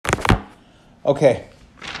Okay,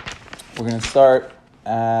 we're going to start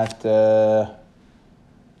at,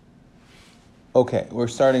 we're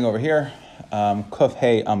starting over here. Kuf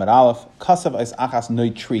Hey Amid Aleph. Kasav is achas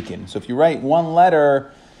noitrikin. So if you write one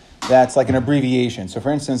letter, that's like an abbreviation. So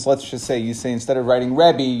for instance, let's just say you say instead of writing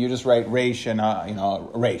Rebbe, you just write Reish and,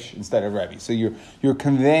 Reish instead of Rebbe. So you're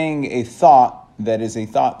conveying a thought that is a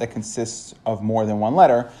thought that consists of more than one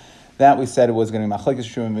letter. That we said it was going to be Machlekes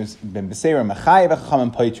Shmuel ben Beseira Mechayev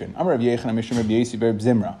Chachamim Poitrin. Amar Rav Yechon Mishum Rav Yosi Ber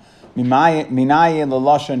Zimra. Minayin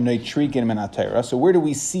l'lashon noitrikin min haTorah. So where do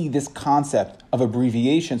we see this concept of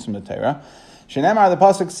abbreviations from the Torah? Shenemar, the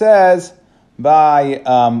pasuk says by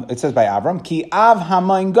Avram ki av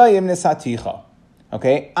hamayim goyim nisaticha.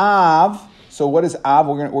 Okay, av. So what is av?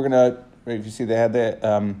 We're gonna. If you see they had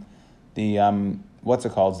the what's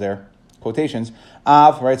it called there? Quotations.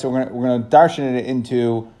 Av, right? So we're gonna darshan it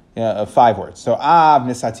into 5 words. So av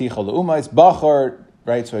nisaticha le'umais bachar,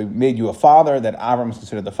 right? So he made you a father. That Avram is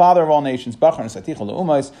considered the father of all nations. Bachar nisaticha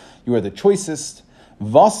le'umais. You are the choicest.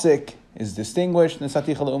 Vasik is distinguished.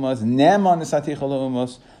 Nisaticha le'umais. Nema nisaticha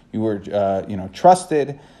le'umais. You were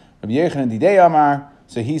trusted. Rabbi Yochanan Didei Amar.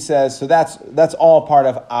 So he says. So that's all part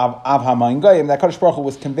of av hamayim goyim. That Kadosh Baruch Hu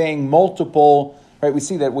was conveying multiple. Right? We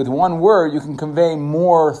see that with one word you can convey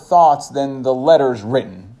more thoughts than the letters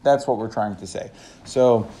written. That's what we're trying to say.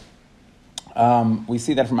 So we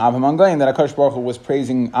see that from Av HaMayim Goyim that HaKadosh Baruch Hu was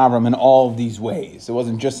praising Avram in all of these ways. It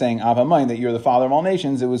wasn't just saying Av HaMayim, that you're the father of all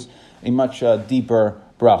nations. It was a much deeper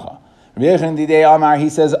bracha. Rabbi Yochanan Didei Amar, he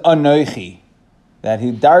says Anoichi, that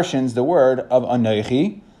he darshans the word of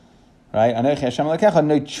Anoichi, right? Anoichi Hashem Elokecha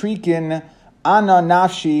noitrikin ana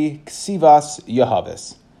nafshi ksivas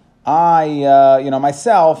yahavis. I,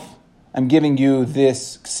 myself, I'm giving you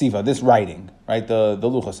this ksiva, this writing, right? The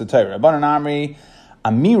luchos, the Torah. Banan Amri,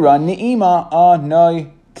 Amira ni'ima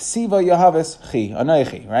anoi ksiva yahavis chi,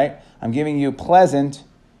 anoichi, right? I'm giving you a pleasant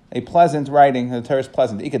writing. The Torah is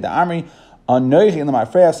pleasant. Ika da Amri, anoichi in the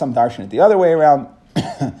ma'afreya, some darshan it the other way around.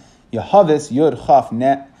 Yahavis, yud chaf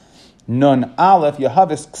ne, nun aleph,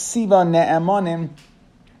 yahavis ksiva ne'emanim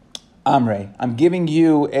amre. I'm giving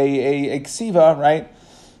you a ksiva, right?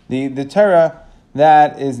 The Torah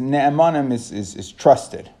that is ne'emanim is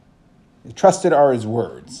trusted. Trusted are his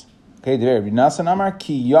words. Okay, Rabbi Nasan Amar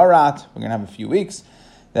ki yarat. We're going to have a few weeks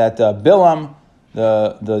that Bilam,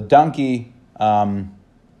 the donkey, that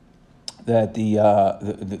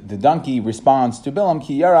the donkey responds to Bilam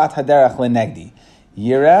ki yarat haderach lenegdi.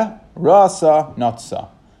 Yireh rasa notsa.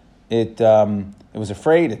 It was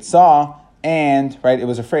afraid. It saw, and right, it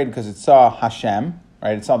was afraid because it saw Hashem.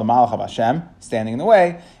 Right, it saw the Malach of Hashem standing in the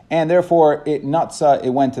way, and therefore it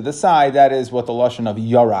went to the side. That is what the lashon of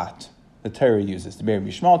yarat, the Torah uses. The Be'er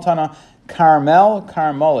Bishmal Tana,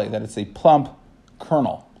 karmole, that it's a plump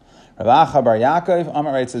kernel. Rav Acha bar Yaakov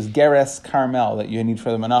Amar, it says geres karmel, that you need for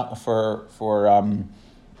the manach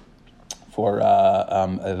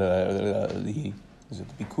is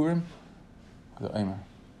it the Bikurim?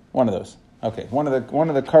 One of those. Okay, one of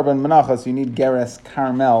the carbon manachas, you need geres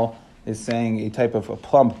karmel. Is saying a type of a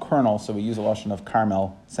plump kernel, so we use a lashon of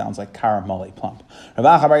carmel. Sounds like caramel, plump.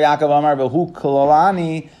 Rav Acha bar Yaakov Amar v'hu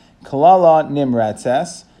klalani klala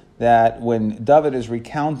nimratzes, that when David is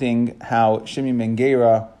recounting how Shimei ben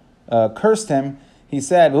Gera cursed him, he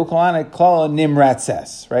said v'hu klalani klala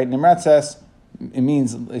nimratzes. Right, nimratzes, it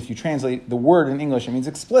means, if you translate the word in English, it means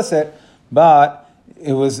explicit, but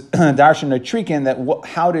it was darshan noitrikin, that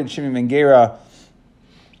how did Shimei ben Gera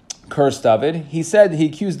cursed David? He said he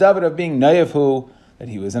accused David of being nayavu, that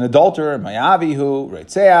he was an adulterer, mayavihu,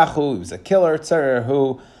 reitzeahu, he was a killer,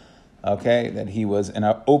 tzerahu, okay, that he was an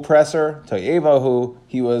oppressor, toyevahu,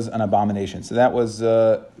 he was an abomination. So that was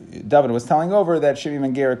David was telling over that Shimei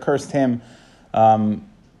ben Gera cursed him, and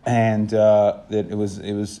that it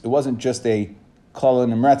wasn't just a klala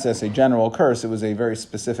nimretzes, a general curse. It was a very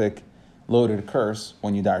specific loaded curse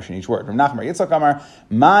when you darshan each word. From Nachmar Yitzchak Amar,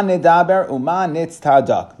 ma nedaber u'ma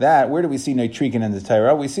nitztadak. That, where do we see noitrikin in the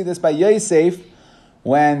Torah? We see this by Yosef,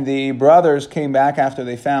 when the brothers came back after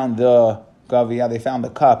they found the gaviyah, they found the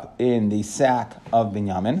cup in the sack of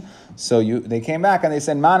Binyamin. So they came back and they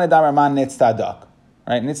said, ma nedaber ma nitztadak.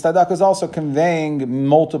 Right? Nitztadak is also conveying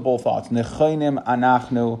multiple thoughts. Nechoinim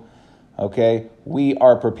anachnu. Okay, we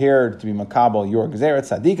are prepared to be makabel your gezeret.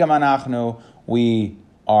 Tzadikim anachnu. We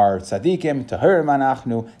are tzadikim, tahirim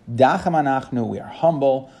anachnu, dachim anachnu, we are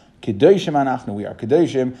humble, kedoshim anachnu, we are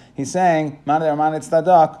kedoshim. He's saying, manadar manit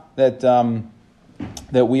tzadak,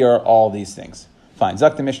 that we are all these things. Fine.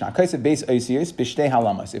 Zak the Mishnah. Kaisa beis oisiyos b'shtei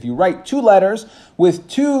halamas. If you write 2 letters with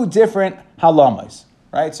 2 different halamas,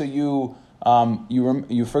 right? So you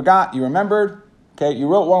forgot, you remembered, Okay, you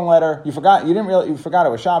wrote one letter, you forgot it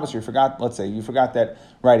was Shabbos, let's say you forgot that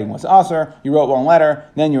writing was Asr, you wrote one letter,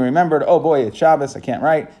 then you remembered, oh boy, it's Shabbos, I can't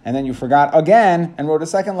write, and then you forgot again and wrote a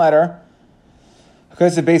second letter.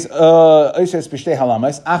 Because the base Oishes B'shtei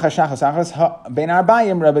Halamas Achas Shachas Achas Bein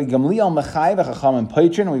Arbayim Rabbi Gamliel Mechai v'Chacham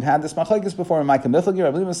Poitrin. We've had this machlokes before in Micah Miflagi.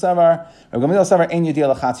 Rabbi Gamliel Savar Ein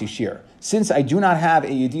Yediyah L'Chatzi Shir. Since I do not have a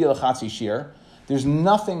Yediyah L'Chatzi Shir, there's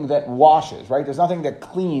nothing that washes, right? There's nothing that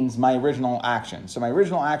cleans my original action. So my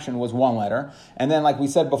original action was one letter, and then, like we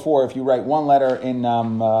said before, if you write one letter in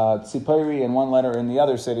Tzipori and one letter in the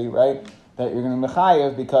other city, right, that you're going to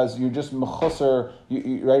mechayev because you're just mechusser,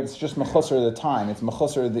 right? It's just mechusser the time. It's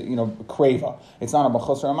mechusser the kreva. It's not a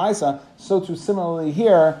mechusser amaisa. So too similarly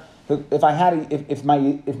here, if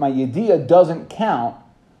my yediyah doesn't count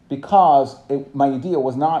because my yediyah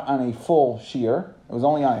was not on a full shear. It was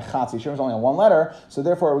only on a chatzi shir. It was only on one letter. So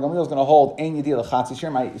therefore, Gamliel is going to hold ein yediyah l'chatzi shir.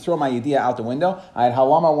 Throw my yediyah out the window. I had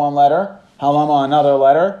halama one letter, halama another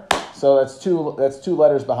letter. So that's two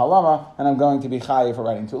letters b'halama, and I'm going to be chayiv for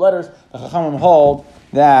writing two letters. The Chachamim hold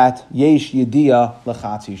that yesh yediyah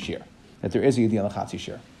l'chatzi shir, that there is a yediyah l'chatzi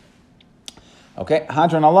shir. Okay,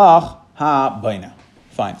 hadran alach ha baina.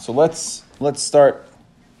 Fine. So let's start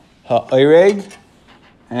ha'ireg,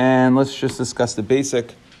 and let's just discuss the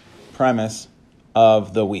basic premise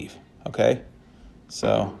of the weave, okay?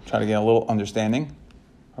 So try to get a little understanding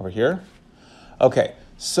over here. Okay,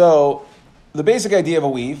 so the basic idea of a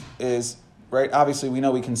weave is, right, obviously we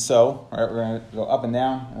know we can sew, right? We're going to go up and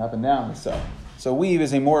down, and sew. So weave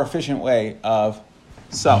is a more efficient way of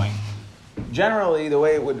sewing. Generally, the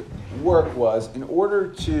way it would work was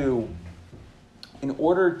the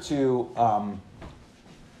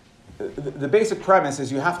basic premise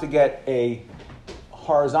is you have to get a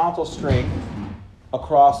horizontal string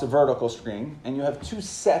across the vertical string, and you have two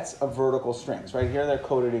sets of vertical strings. Right here, they're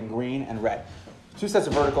coded in green and red. Two sets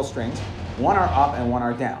of vertical strings. One are up and one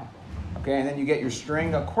are down. Okay, and then you get your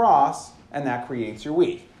string across, and that creates your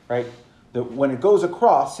weave. Right? When it goes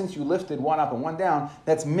across, since you lifted one up and one down,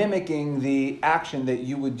 that's mimicking the action that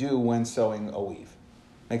you would do when sewing a weave.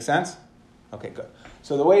 Make sense? Okay, good.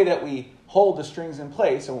 So the way that we hold the strings in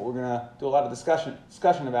place, and what we're going to do a lot of discussion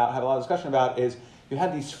about is you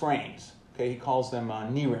have these frames. Okay, he calls them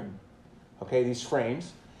nirim. Okay, these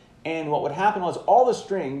frames. And what would happen was all the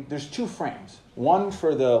string, there's two frames. One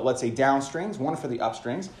for the, let's say, down strings, one for the up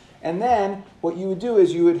strings. And then what you would do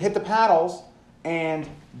is you would hit the paddles, and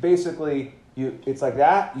basically it's like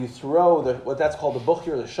that. You throw what that's called the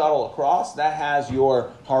bukhir, the shuttle across. That has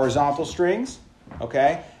your horizontal strings.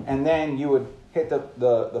 Okay, and then you would hit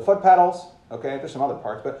the foot pedals. Okay, there's some other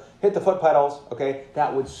parts, but hit the foot pedals. Okay,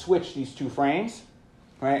 that would switch these two frames.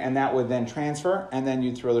 Right, and that would then transfer, and then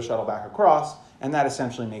you'd throw the shuttle back across, and that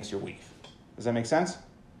essentially makes your weave. Does that make sense?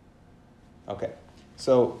 Okay,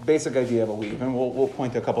 so basic idea of a weave, and we'll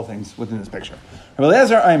point to a couple things within this picture.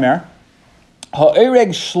 Eliezer Omer, ha'ereg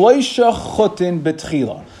shloisha chutin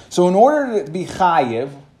betchila. So in order to be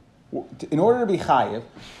chayiv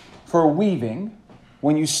for weaving,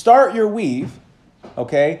 when you start your weave,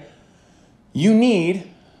 okay, you need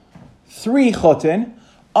 3 chutin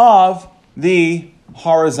of the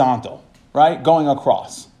horizontal, right? Going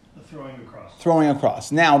across. Throwing across.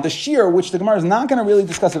 Now, the shear, which the Gemara is not going to really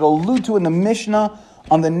discuss, it'll allude to in the Mishnah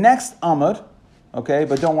on the next Amud, okay?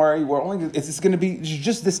 But don't worry, it's going to be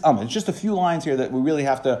just this Amud. It's just a few lines here that we really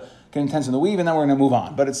have to get intense in the weave, and then we're going to move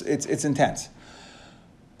on. But it's intense.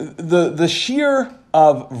 The shear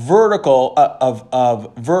of vertical,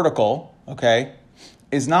 okay,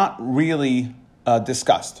 is not really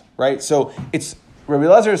discussed, right? So it's Rabbi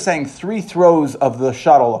Eliezer is saying 3 throws of the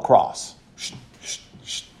shuttle across.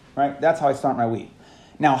 Right? That's how I start my weave.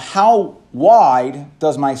 Now, how wide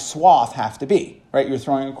does my swath have to be? Right? You're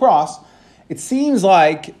throwing across. It seems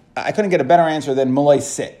like I couldn't get a better answer than malay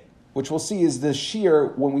sit, which we'll see is the shear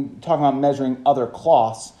when we talk about measuring other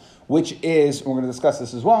cloths, which is, we're going to discuss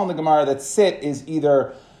this as well in the Gemara, that sit is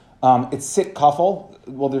either, it's sit kuffel.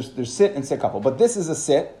 Well, there's sit and sit kuffel. But this is a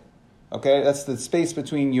sit. Okay? That's the space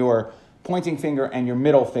between your pointing finger and your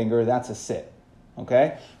middle finger, that's a sit.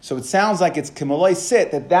 Okay? So it sounds like it's kimaloi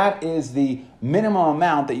sit, that is the minimum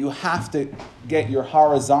amount that you have to get your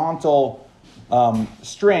horizontal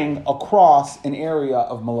string across an area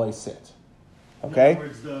of maloi sit. Okay? In other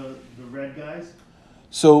words, the red guys?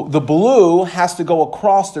 So the blue has to go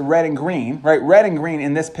across the red and green, right? Red and green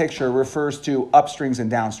in this picture refers to up strings and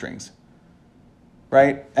down strings.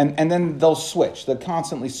 Right? And then they'll switch. They'll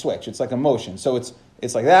constantly switch. It's like a motion. So it's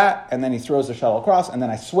like that, and then he throws the shuttle across, and then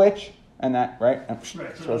I switch, and that, right? Right, so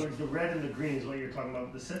in other words, the red and the green is what you're talking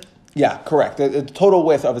about with the sit? Yeah, correct. The total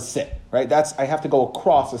width of a sit, right? I have to go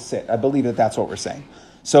across a sit. I believe that's what we're saying.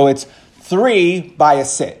 So it's 3 by a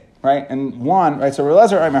sit, right? And 1, right? So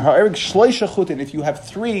if you have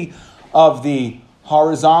 3 of the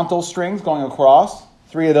horizontal strings going across,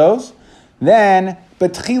 3 of those, then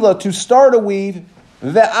betchila, to start a weave,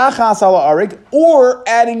 ve'achas ala arig, or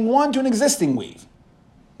adding 1 to an existing weave.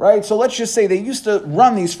 Right? So let's just say they used to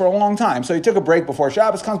run these for a long time. So he took a break before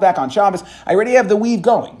Shabbos, comes back on Shabbos. I already have the weave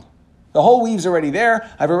going. The whole weave's already there.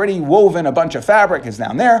 I've already woven a bunch of fabric. It's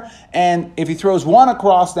down there. And if he throws 1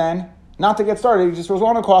 across then, not to get started, he just throws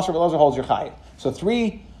 1 across, Rabbi Elazar holds your chayiv. So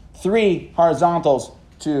three horizontals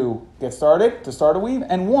to get started, to start a weave,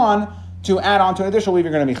 and 1 to add on to an additional weave,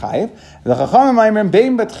 you're going to be chayiv.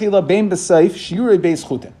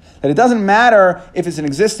 That it doesn't matter if it's an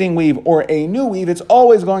existing weave or a new weave, it's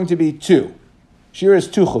always going to be 2. Shir is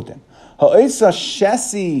 2 chutim. Ha'isa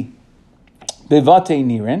shesi bevate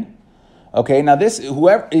nirin. Okay, now this,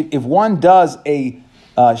 if one does a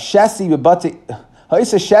shesi bevate,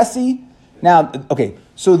 ha'isa shesi. Now, okay,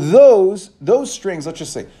 so those strings, let's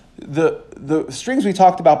just say, the strings we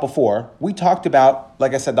talked about before, we talked about,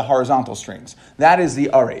 like I said, the horizontal strings. That is the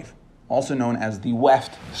arev, also known as the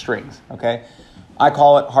weft strings, okay? I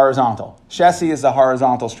call it horizontal. Shesi is the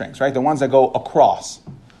horizontal strings, right? The ones that go across.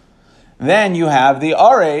 Then you have the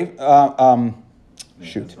arev.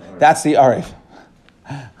 That's the arev.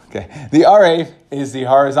 Okay, the arev is the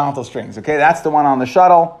horizontal strings. Okay, that's the one on the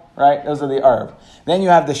shuttle, right? Those are the arev. Then you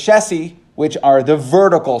have the shesi, which are the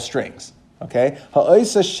vertical strings. Okay,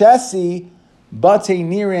 ha'isa shesi bate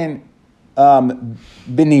nirin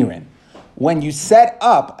benirin. When you set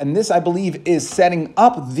up, and this I believe is setting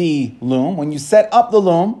up the loom, when you set up the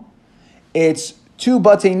loom, it's 2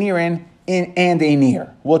 bate nirin and a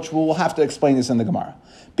nir, which we'll have to explain this in the Gemara.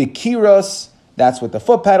 Bikiros, that's with the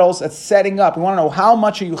foot pedals, that's setting up. We want to know how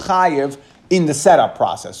much are you chayiv in the setup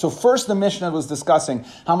process. So first the Mishnah was discussing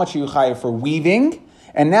how much are you chayiv for weaving,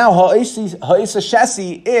 and now ha'isa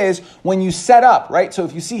shesi is when you set up, right? So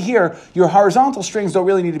if you see here, your horizontal strings don't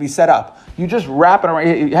really need to be set up. You just wrap it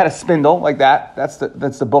around. You had a spindle like that. That's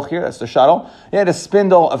the book here. That's the shuttle. You had a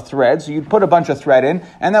spindle of thread. So you'd put a bunch of thread in,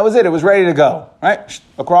 and that was it. It was ready to go, right?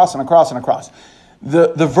 Across and across and across.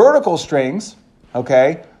 The vertical strings,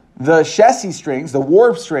 okay, the shesi strings, the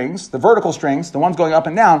warp strings, the vertical strings, the ones going up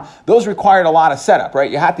and down, those required a lot of setup,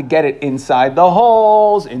 right? You had to get it inside the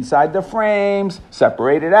holes, inside the frames,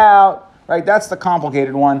 separate it out, right? That's the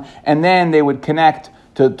complicated one. And then they would connect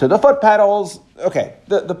to the foot pedals. Okay,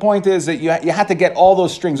 the point is that you had to get all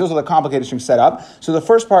those strings. Those are the complicated strings set up. So the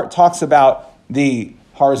first part talks about the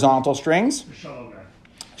horizontal strings. The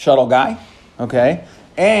shuttle guy, okay?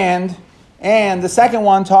 And the second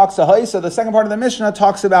one talks, the second part of the Mishnah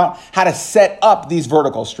talks about how to set up these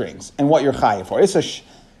vertical strings and what you're chayiv for.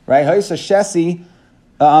 Right? Ha'isa shesi,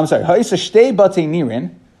 ha'isa shtei bate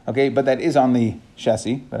nirin, okay, but that is on the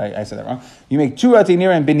shesi, but I said that wrong. You make 2 bate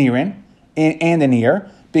nirin benirin, and a nir,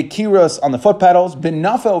 bikiros on the foot pedals,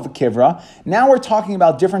 benafel v'kivra. Now we're talking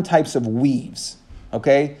about different types of weaves,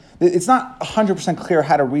 okay? It's not 100% clear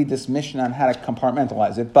how to read this Mishnah and how to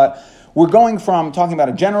compartmentalize it, but we're going from talking about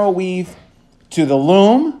a general weave to the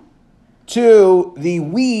loom, to the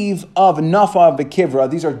weave of nafa v'kivra.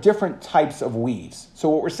 These are different types of weaves. So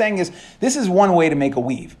what we're saying is, this is one way to make a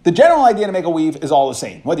weave. The general idea to make a weave is all the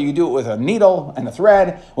same. Whether you do it with a needle and a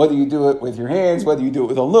thread, whether you do it with your hands, whether you do it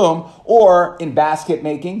with a loom, or in basket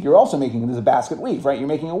making, you're also making this a basket weave, right? You're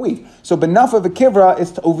making a weave. So benafa v'kivra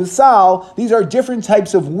is to uvisal. These are different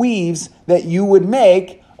types of weaves that you would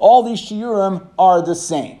make. All these shiurim are the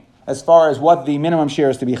same as far as what the minimum share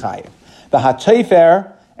is to be chayiv. The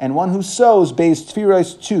ha'teifer, and one who sews based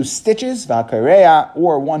tfiros 2 stitches, v'hakareya,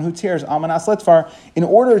 or one who tears almanas litfar, in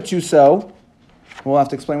order to sew, we'll have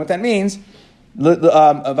to explain what that means,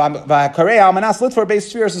 v'hakareya almanas litfar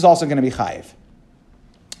based tfiros is also going to be chayiv.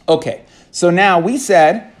 Okay, so now we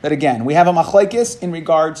said that again, we have a machlekes in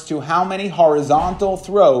regards to how many horizontal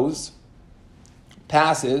throws,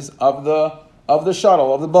 passes of the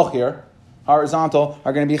shuttle, of the buchir, horizontal,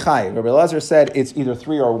 are going to be chayiv. Rabbi Elazar said it's either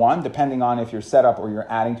 3 or 1, depending on if you're set up or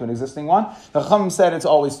you're adding to an existing one. The Chacham said it's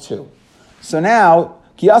always 2. So now,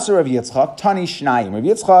 Kiyasar Rav Yitzchak, Tani Shnayim. Rav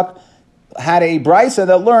Yitzchak had a brisa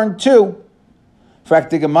that learned 2. Frak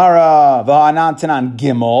Gemara, V'anan Tanan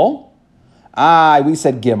Gimel. We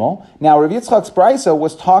said Gimel. Now, Rav Yitzchak's brisa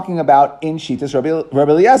was talking about in Shitas Rabbi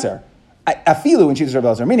Eliezer. Afilu in Shitas Rabbi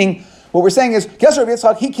Eliezer. Meaning, what we're saying is, Kiyasar Rav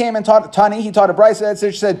Yitzchak, he came and taught Tani, he taught a brisa that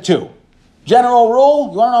said 2. General rule,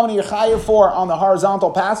 you want to know how many you're chayiv for on the horizontal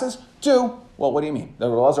passes? 2. Well, what do you mean? The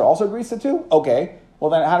Rabbi Elazar also agrees to 2? Okay. Well,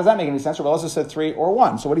 then how does that make any sense? Rabbi Elazar said 3 or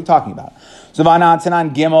 1. So what are you talking about? Zavanan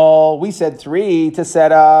Tanan Gimel, we said 3 to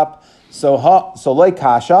set up. So loy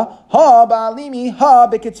kasha, ha ba'alimi, ha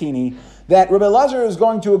bekatini. That Rabbi Elazar is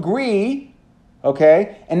going to agree,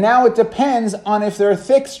 okay? And now it depends on if they're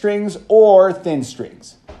thick strings or thin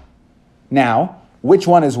strings. Now, which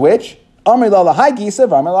one is which? Amri la lahai gisa,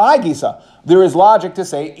 v'amri la lahai gisa. There is logic to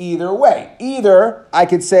say either way. Either I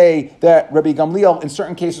could say that Rabbi Gamliel in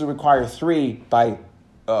certain cases require 3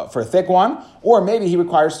 for a thick one, or maybe he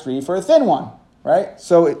requires 3 for a thin one, right?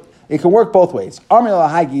 So it can work both ways. Amri la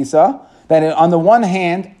lahai gisa, that on the one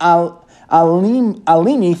hand,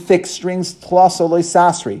 alimi, thick strings, tlasoloi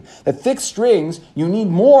sasri. The thick strings, you need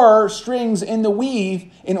more strings in the weave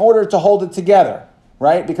in order to hold it together,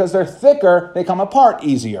 right? Because they're thicker, they come apart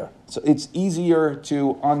easier. So it's easier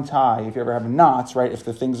to untie if you ever have knots, right? If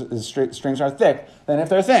the strings are thick than if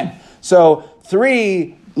they're thin. So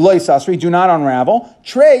 3 loy sasri do not unravel.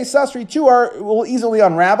 Trey sasri 2 will easily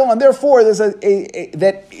unravel, and therefore there's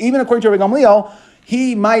that even according to Rabbi Gamliel,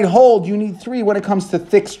 he might hold you need 3 when it comes to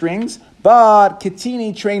thick strings, but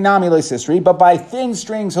ketini trey nami loy sisri. But by thin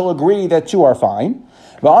strings, he'll agree that 2 are fine.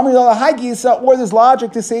 Or there's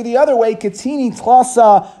logic to say the other way, ketini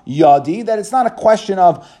tlasa yadi, that it's not a question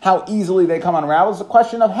of how easily they come unraveled, it's a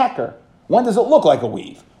question of hecker. When does it look like a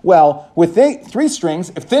weave? Well, with 3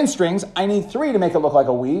 strings, if thin strings, I need 3 to make it look like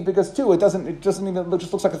a weave, because 2, it doesn't even, it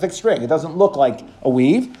just looks like a thick string. It doesn't look like a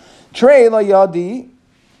weave. Trey la yadi,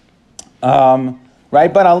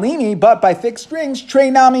 right? But alimi, but by thick strings,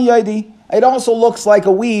 trey nami yadi. It also looks like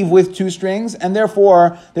a weave with 2 strings, and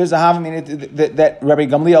therefore there's a havamina that Rabbi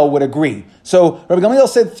Gamliel would agree. So Rabbi Gamliel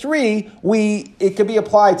said 3. It could be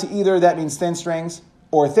applied to either that means thin strings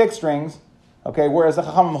or thick strings. Okay, whereas the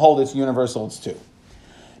Chachamim hold it's universal, it's 2.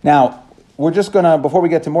 Now we're just gonna, before we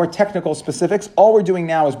get to more technical specifics, all we're doing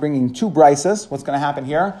now is bringing 2 brisas. What's going to happen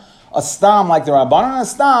here? A stam like the Rabbanan, and a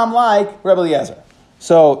stam like Rabbi Eliezer.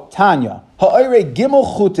 So Tanya, ha'orei gimel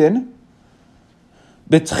chutin.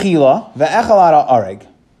 Betchila ve'echalata areg.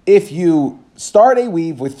 If you start a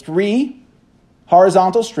weave with 3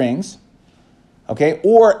 horizontal strings, okay,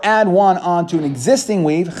 or add 1 onto an existing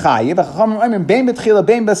weave, chayiv, bein betchila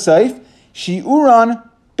bein beseif, shiuran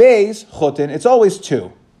beis chutin. It's always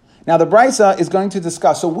 2. Now the brisa is going to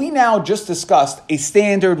discuss. So we now just discussed a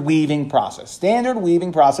standard weaving process. Standard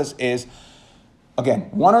weaving process is, again,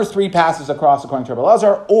 1 or 3 passes across according to Rabbi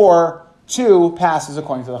Elazar, or 2 passes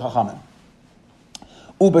according to the Chachamim.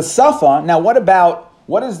 Ubasafa. Now,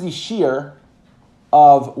 what is the shear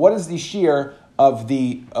of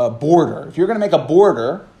the border? If you're going to make a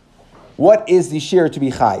border, what is the shear to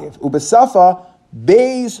be chayiv? Ubasafa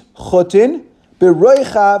beis chutin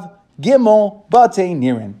beroichav gimel bate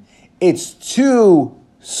nirin. It's 2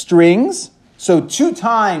 strings, so 2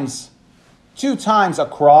 times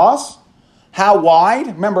across. How wide?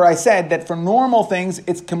 Remember, I said that for normal things,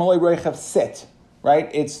 it's kimolei roichav sit, right?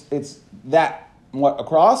 It's that. What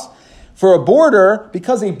across? For a border,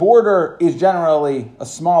 because a border is generally a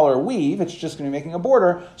smaller weave, it's just going to be making a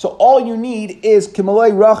border, so all you need is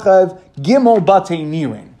Kimalei Rachav Gimel Bate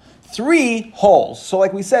Nirin. 3 holes. So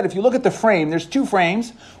like we said, if you look at the frame, there's 2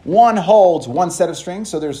 frames. One holds 1 set of strings,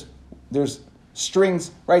 so there's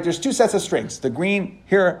strings, right? There's 2 sets of strings. The green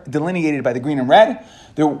here delineated by the green and red.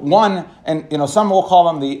 The one, and some will call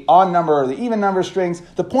them the odd number or the even number strings.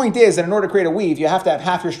 The point is that in order to create a weave, you have to have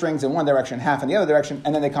half your strings in one direction, half in the other direction,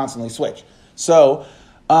 and then they constantly switch. So,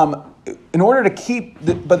 in order to keep,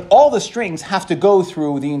 but all the strings have to go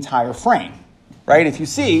through the entire frame, right? If you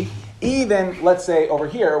see, even let's say over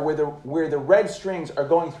here where the red strings are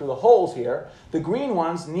going through the holes here, the green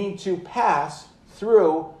ones need to pass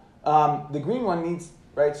through. The green one needs,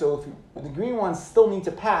 right? So the green ones still need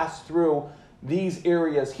to pass through these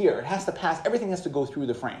areas here. It has to pass, everything has to go through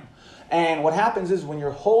the frame. And what happens is when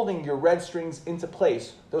you're holding your red strings into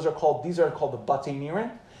place, these are called the bate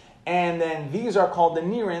nirin, and then these are called the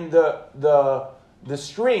nirin, the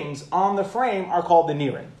strings on the frame are called the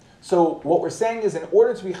nirin. So what we're saying is in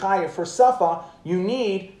order to be chayav for safa, you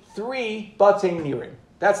need 3 bate nirin.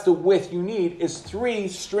 That's the width you need, is 3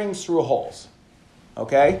 strings through holes.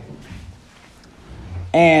 Okay?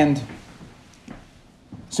 And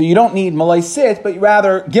so you don't need malay sit, but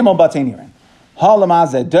rather gimel bate nirin.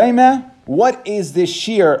 Halamazeh daimeh. What is this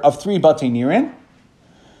shear of 3 bate nirin?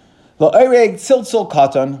 La'oreg tziltzil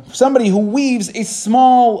katan. Somebody who weaves a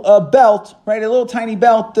small belt, right? A little tiny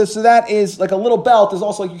belt. So that is like a little belt. Is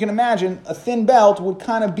also, like you can imagine, a thin belt would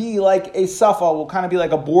kind of be like a safa, will kind of be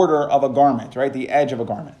like a border of a garment, right? The edge of a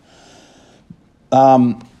garment.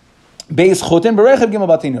 Beis chutin berechav gimel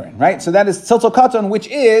bate nirin, right? So that is tziltzil katan, which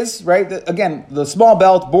is, right, again, the small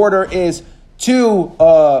belt border is 2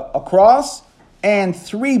 across, and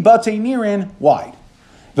 3 batei nirin wide.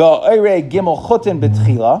 Va'orei gimel chutin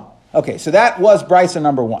betchila. Okay, so that was brisa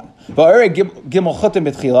number 1. Va'orei gimel chutin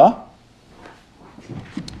betchila.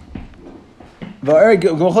 Va'orei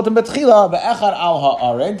gimel chutin betchila ve'echad al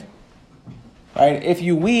ha'areg. Right, if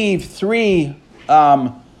you weave 3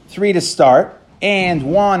 to start, and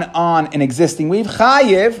 1 on an existing weave,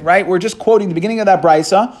 chayiv, right? We're just quoting the beginning of that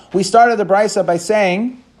brisa. We started the brisa by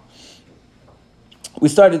saying,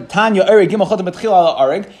 Tanya Eri Gimel Chotem Betchila Ala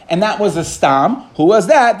Arig, and that was a stam. Who was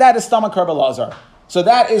that? That is Stamach Rabbi Lazar. So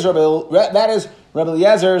that is Rabbi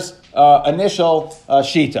Eliezer's initial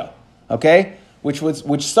shita, okay?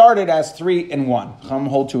 Which started as 3 and 1. Chum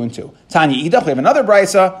hold 2 and 2. Tanya Idach, we have another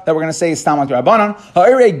brisa that we're going to say is Stamach Rabbanan.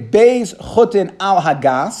 Ha'irei beis chutin al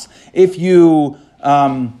hagas. If you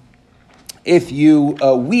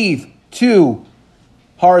weave 2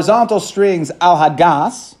 horizontal strings al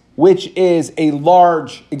hagas, which is a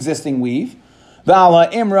large existing weave,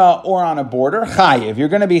 v'ala imra, or on a border, chayiv. You're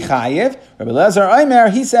going to be chayiv. Rabbi Lezer Omer,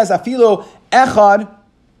 he says afilo echad,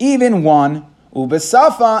 even 1.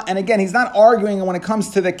 Ubesafa, and again, he's not arguing when it comes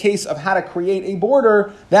to the case of how to create a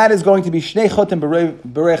border. That is going to be shnei chotem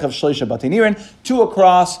berechav shleisha batei nirin. 2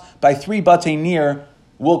 across by 3 batei nir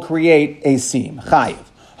will create a seam. Chayiv.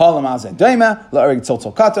 Halamazen daima la'arig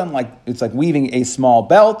tzoltzol katan, like it's like weaving a small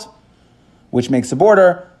belt, which makes a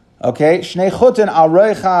border. Okay, shnei chotem al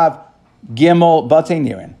rechav gimel batei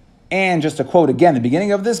nirin. And just to quote again, the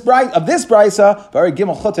beginning of this brisa, v'arig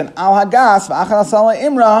gimel chotem al hagas v'achal asala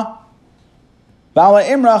imra. Bala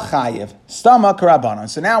Imra Chayiv, Stama Karabanan.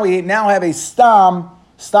 So now we have a Stam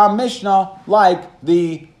Mishnah like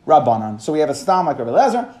the Rabbanan. So we have a Stam like Rabbi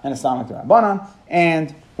Lezer and a Stam like the Rabbanan,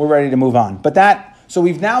 and we're ready to move on. So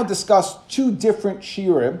we've now discussed 2 different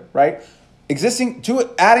shiurim, right?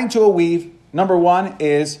 Adding to a weave, number 1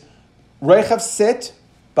 is Reichav sit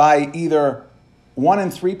by either 1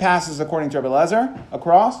 and 3 passes according to Rabbi Lezer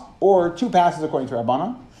across, or 2 passes according to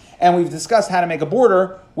Rabbanan. And we've discussed how to make a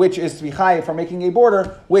border, which is to be chayiv for making a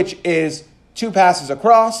border, which is 2 passes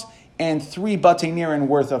across and 3 batei nirin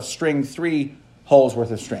worth of string, 3 holes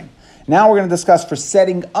worth of string. Now we're going to discuss for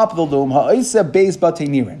setting up the loom, ha'isa beis batei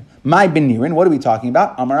nirin. My ben nirin, what are we talking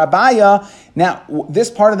about? Amar Abaya. Now,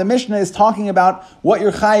 this part of the Mishnah is talking about what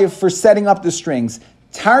you're chayiv for setting up the strings.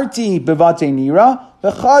 Tarti bevatei nira,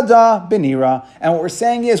 v'chada benira. And what we're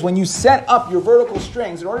saying is, when you set up your vertical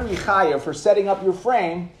strings, in order to be chayiv for setting up your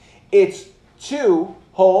frame, it's 2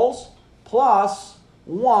 holes plus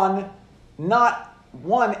 1, not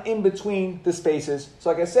 1 in between the spaces. So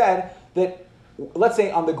like I said, that let's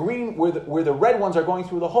say on the green, where the red ones are going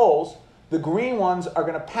through the holes, the green ones are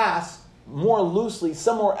going to pass more loosely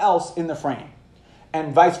somewhere else in the frame.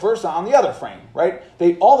 And vice versa on the other frame, right?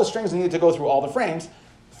 All the strings needed to go through all the frames.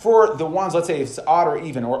 For the ones, let's say it's odd or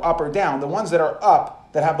even, or up or down, the ones that are up,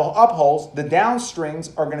 that have the up holes, the down strings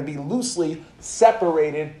are going to be loosely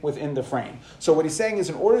separated within the frame. So what he's saying is,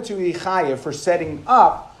 in order to be chayiv for setting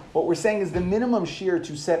up, what we're saying is the minimum shear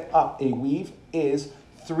to set up a weave is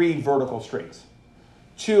 3 vertical strings.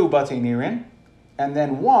 2 batei nirin, and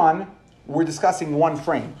then 1, we're discussing 1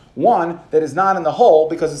 frame. 1 that is not in the hole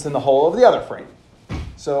because it's in the hole of the other frame.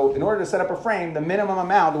 So in order to set up a frame, the minimum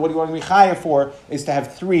amount, what you want to be chayiv for, is to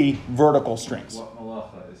have 3 vertical strings. What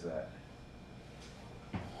malacha is that?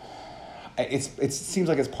 It seems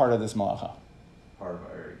like it's part of this malacha. Part of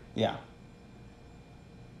Erig. Yeah.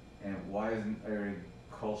 And why isn't Erig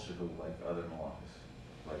kol shehu like other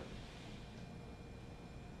malachas?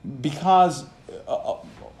 Because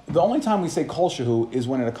the only time we say kol shehu is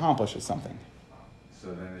when it accomplishes something.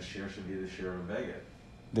 So then the shear should be the shear of Beged.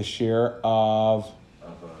 The shear of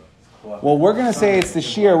a cloth. Well, we're going to say it's the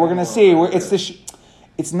shear. We're going to see.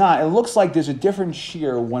 It's not. It looks like there's a different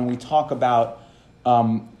shear when we talk about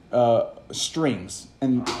strings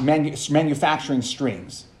and manufacturing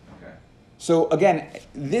strings. Okay. So again,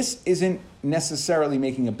 this isn't necessarily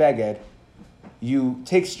making a beged. You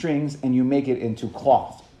take strings and you make it into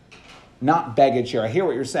cloth, not beged shear. I hear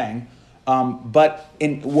what you're saying, but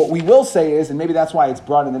what we will say is, and maybe that's why it's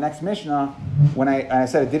brought in the next Mishnah, when I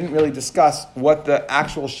said it didn't really discuss what the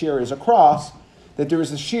actual shear is across, that there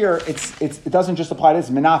is a shear, it doesn't just apply to this,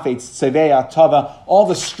 menafet, seveya, tava, all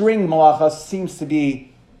the string malachas seems to be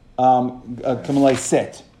kamalei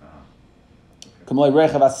sit. Kamalei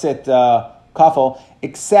rechav asit kafel,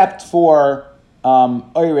 except for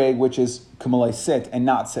oireg, which is kamalei sit and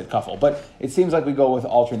not sit kafel. But it seems like we go with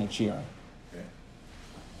alternate shear.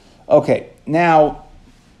 Okay, now,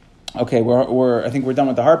 we're I think we're done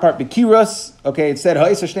with the hard part. Bekiros, okay, it said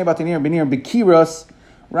ha'isa shnei batinir benir bekiros.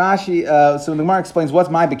 Rashi, so the Gemara explains what's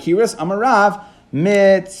my bekiros. Amarav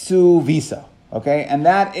mitzuvisa. Okay, and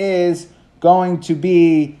that is going to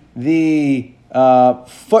be the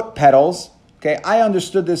foot pedals. Okay, I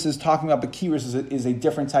understood this as talking about Bekiris is a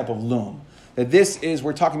different type of loom. That this is,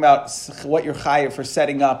 we're talking about what you're chayav for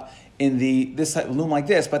setting up in this loom like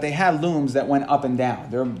this, but they had looms that went up and down.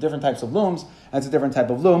 There are different types of looms. That's a different type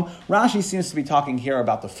of loom. Rashi seems to be talking here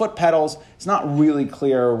about the foot pedals. It's not really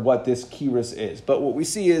clear what this kiris is, but what we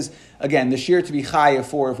see is, again, the shear to be chayav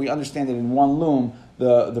for, if we understand it in one loom,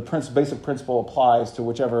 the basic principle applies to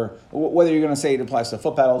whichever, whether you're going to say it applies to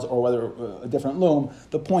foot pedals or whether a different loom.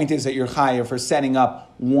 The point is that you're chayav for setting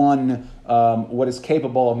up one, what is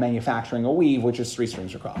capable of manufacturing a weave, which is 3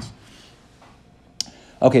 strings across.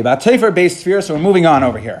 Okay, about Tefer based sphere, so we're moving on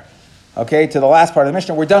over here. Okay, to the last part of the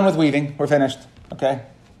Mishnah. We're done with weaving. We're finished. Okay,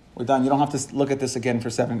 we're done. You don't have to look at this again for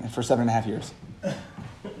 7.5 years.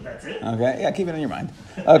 That's it? Okay, yeah, keep it in your mind.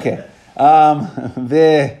 Okay,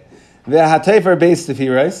 the Tefer based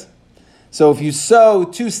spheres. So if you sew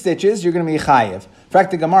 2 stitches, you're going to be chayiv.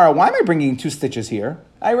 Frak the Gemara, why am I bringing 2 stitches here?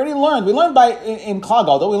 I already learned. We learned in Klal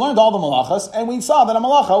Gadol, we learned all the malachas, and we saw that a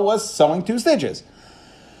malacha was sewing 2 stitches.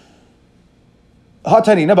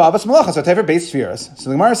 Hatanina ba'avas malachas, so Tefer based spheres.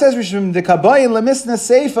 So the Gemara says because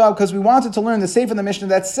we wanted to learn the seif in the Mishnah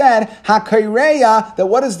that said hakaireya, that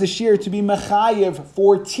what is the shear to be mechayiv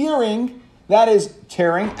for tearing? That is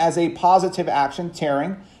tearing as a positive action,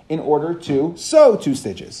 tearing in order to sew 2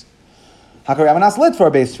 stitches. Hakaireya manas lit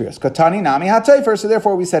for based spheres. Katani nami hatefer. So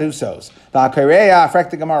therefore we said who sews. Hakaireya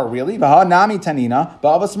frak the Gemara really. Vaha nami tanina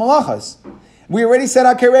ba'avas malachas. We already said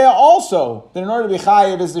Hakereya also, that in order to be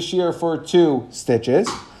chayiv is the shear for 2 stitches.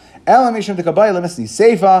 Because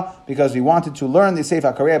we wanted to learn the Seif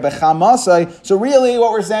Hakereya bechamasai. So really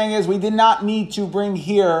what we're saying is we did not need to bring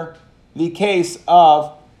here the case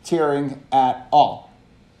of tearing at all.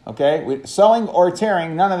 Okay? Sewing or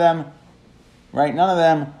tearing, none of them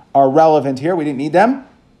are relevant here. We didn't need them.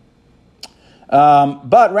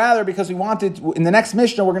 But rather, because we wanted, in the next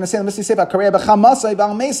Mishnah, we're going to say,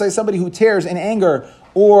 somebody who tears in anger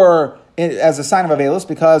or as a sign of avelus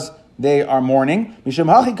because they are mourning.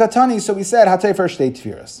 So we said,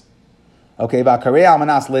 okay,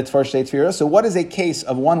 so what is a case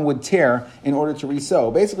of one would tear in order to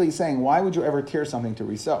resew? Basically he's saying, why would you ever tear something to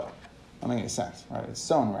resew? That makes any sense, right? It's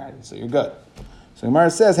sewn already, so you're good. So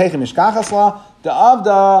Gemara says, ki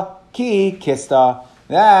kista,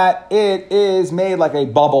 that it is made like a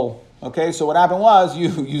bubble. Okay, so what happened was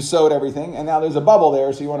you sewed everything, and now there's a bubble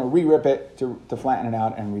there, so you want to re-rip it to flatten it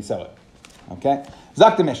out and resew it. Okay?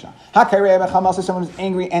 Zak the Mishnah. Someone who's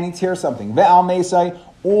angry and he tears something. Ve'al mesai,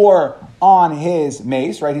 or on his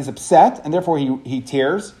mace, right? He's upset, and therefore he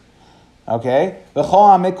tears. Okay?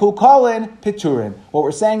 Piturin. What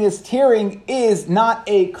we're saying is tearing is not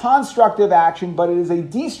a constructive action, but it is a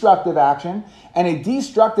destructive action, and a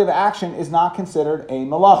destructive action is not considered a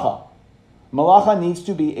malacha. Malacha needs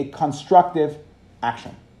to be a constructive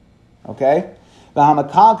action. Okay? But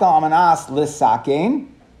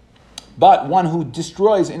one who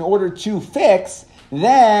destroys in order to fix,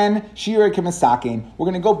 then shirei k'mesakein. We're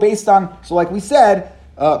going to go based on, so like we said,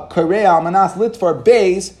 Korea manas lit for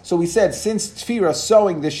bays. So we said since tefira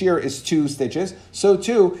sewing the shear is 2 stitches, so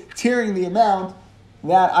too tearing the amount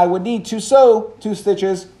that I would need to sew 2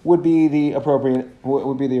 stitches would be the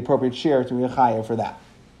appropriate shear to be a chayav for that.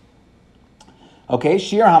 Okay,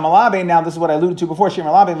 shear hamalabe. Now this is what I alluded to before. Shear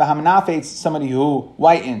hamalabe v'hamanafetz, somebody who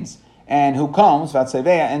whitens and who combs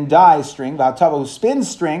v'atseveya and dyes string v'atava who spins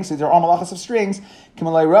strings. These are all malachas of strings.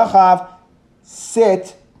 Kimalei rachav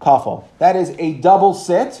sit. Kafel. That is a double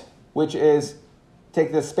sit, which is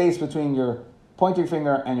take the space between your pointer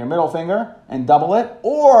finger and your middle finger and double it,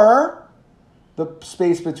 or the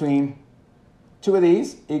space between 2 of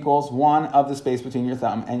these equals 1 of the space between your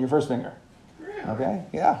thumb and your first finger. Really? Okay?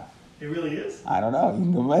 Yeah. It really is? I don't know. You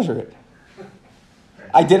can go measure it.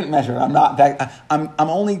 I didn't measure it. I'm not that. I'm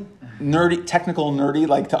only nerdy,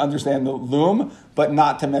 like to understand the loom, but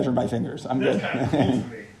not to measure my fingers. I'm That's good. kind of cool to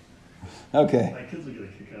me. Okay. My kids will get a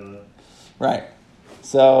kick out of that. Right.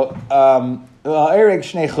 So, Erik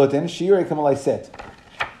Shnei Chutin, Shirei Kamalai Sit.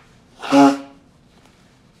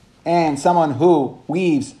 And someone who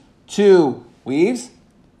weaves 2 weaves,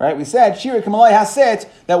 right? We said, Shirei Kamalai Hasit,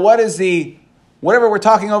 that whatever we're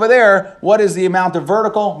talking over there, what is the amount of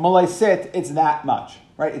vertical? Malai Sit, it's that much,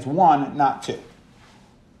 right? It's 1, not 2.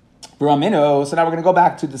 B'raminu, so now we're going to go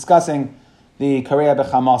back to discussing the Kareya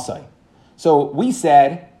B'chamasai. So we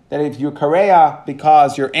said that if you're kareya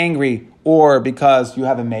because you're angry or because you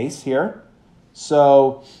have a mace here,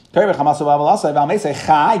 so our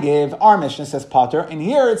Mishnah says pater, and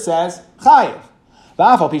here it says chayiv.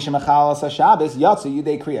 And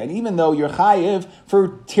even though you're chayiv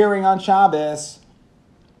for tearing on Shabbos,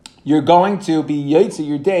 you're going to be yotze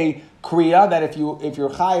your day kriya, that if you're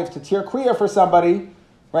chayiv to tear kriya for somebody,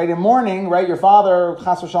 right, in mourning, right, your father,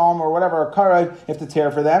 chas v'shalom, or whatever, or kara, you have to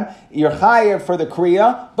tear for them, you're chayiv for the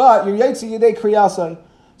kriya, but you're yotze your day kriyasai.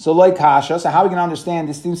 So like kasha, so how are we going to understand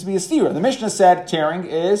this seems to be a stira? The Mishnah said tearing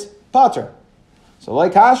is pater. So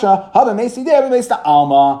like kasha, haba meisi day, meista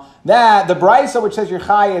alma, that the brisa which says your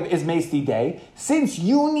chayiv is meisi day, since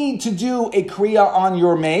you need to do a kriya on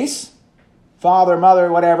your mace, father,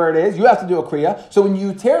 mother, whatever it is, you have to do a kriya. So when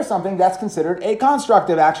you tear something, that's considered a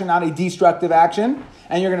constructive action, not a destructive action,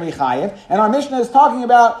 and you're going to be chayiv. And our Mishnah is talking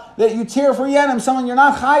about that you tear for yenim, someone you're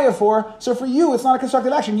not chayiv for, so for you, it's not a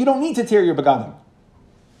constructive action. You don't need to tear your begadim.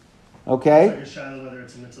 Okay? It's like a shiloh, whether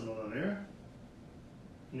it's a mitzvah or not.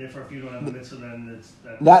 And therefore, if you don't have the mitzvah, then it's...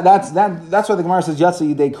 That's why the Gemara says,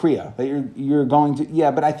 Yatsa Yidei Kriya, that you're going to...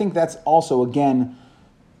 Yeah, but I think that's also, again...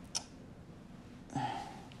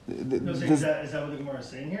 Is that what the Gemara is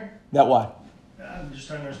saying here? That what? I'm just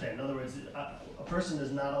trying to understand. In other words, a person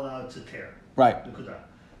is not allowed to tear. Right. The kudah.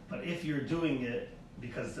 But if you're doing it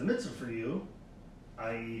because it's a mitzvah for you,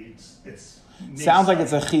 it's sounds like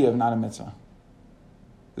it's a chiyuv, not a mitzvah.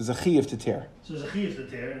 There's a chiyuv to tear. So there's a chiyuv to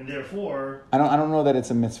tear, and therefore... I don't know that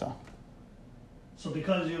it's a mitzvah. So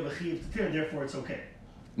because you have a chiyuv to tear, therefore it's okay.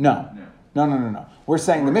 No. We're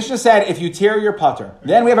saying, the Mishnah said, if you tear your pater.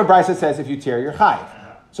 Then we have a brisa that says, if you tear your chayiv.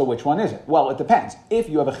 So which one is it? Well, it depends. If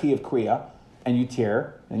you have a chiyuv kriya, and you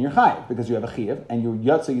tear, then you're chayiv, because you have a chiyuv, and you're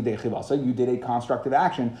yotze yidei chivasa, you did a constructive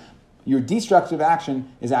action. Your destructive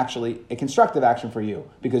action is actually a constructive action for you,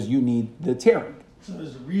 because you need the tearing. So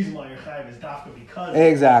there's a reason why your chayiv is dafka because...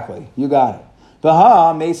 Exactly. You got it.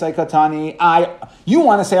 Baha, Mesai Katani. You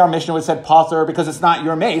want to say our Mishnah would said pater because it's not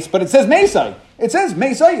your mace, but it says Mesai. It says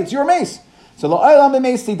Mesai, it's your mace. So Lo'olam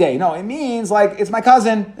b'meis day. No, it means like it's my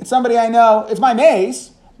cousin, it's somebody I know, it's my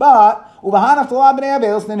mace, but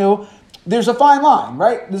there's a fine line,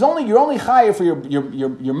 right? You're only chayiv for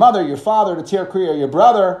your mother, your father to tear kriya, your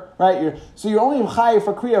brother, right? So you're only chayiv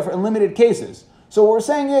for kriya in limited cases. So what we're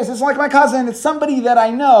saying is, it's like my cousin, it's somebody that I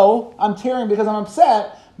know, I'm tearing because I'm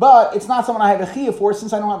upset, but it's not someone I have a chiyuv for.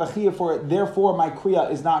 Since I don't have a chiyuv for it, therefore my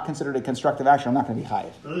kriya is not considered a constructive action. I'm not going to be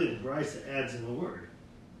chayiv. Really, Brisa adds in the word.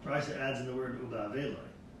 Brisa adds in the word uba aveloi.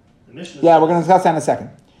 The Mishnah we're going to discuss that in a second.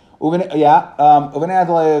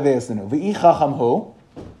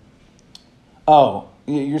 Oh,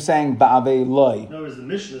 you're saying ba'aveloi. No, as the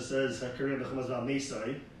Mishnah says, Hakareh b'chamaz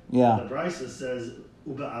ba'mesai. Yeah. The Brisa says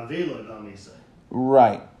uba aveloi ba'mesai.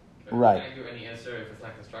 Right. Can I give any answer if it's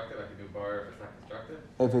not constructive? I can do bar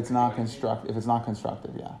if it's not constructive. If it's not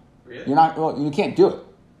constructive, yeah. Really? You can't do it.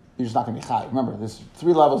 You're just not going to be chayiv. Remember, there's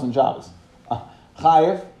 3 levels in Shabbos.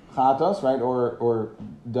 Chayiv, chatos, right, or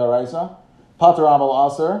daraisa, pater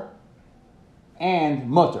amal aser, and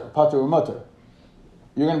mutter, pater or mutter.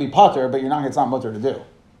 You're going to be pater, but it's not mutter to do.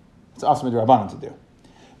 It's aser midrabanan to do.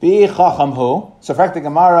 Bi chacham hu. So, fact the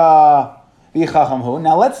Gemara.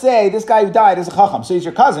 Now, let's say this guy who died is a chacham. So he's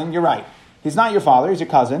your cousin, you're right. He's not your father, he's your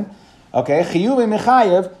cousin. Okay, chiyuv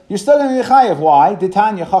mechayev, you're still going to be mechayev. Why?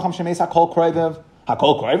 Ditanya chacham shemes hakol kroivev.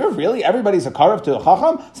 Hakol kroivev? Really? Everybody's a karev to a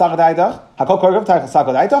chacham? Sagadaitach. Hakol kroivev to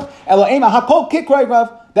sagadaitach. Eloema hakol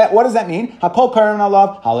kikroivev. What does that mean? Hakol karev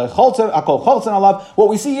alav. Hakol cholzen alav. What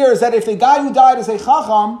we see here is that if the guy who died is a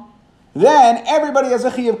chacham, then everybody has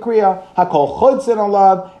a chiyuv kriya. Hakol cholzen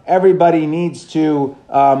alav. Everybody needs to...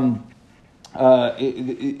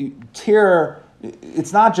 tear,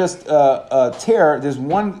 it's not just tear, there's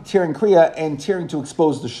one tearing kriya and tearing to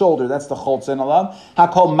expose the shoulder, that's the cholzen alav.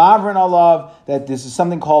 Hakol mavrin alav, that this is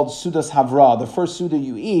something called sudas havra, the first suda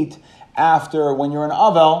you eat after when you're in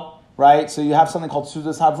avel, right? So you have something called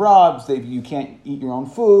sudas havra, you can't eat your own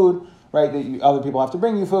food, right? Other people have to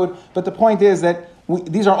bring you food, but the point is that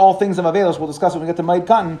these are all things of Avelos. We'll discuss when we get to Ma'id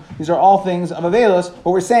Katan. These are all things of Avelos,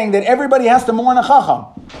 but we're saying that everybody has to mourn a chacham.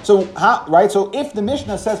 So, So if the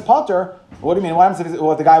Mishnah says pater, what do you mean? What happens if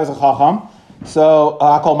the guy was a chacham? So,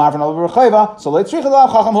 so let's treat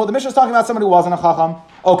chacham. The Mishnah is talking about somebody who wasn't a chacham.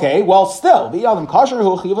 Okay, well, still, you're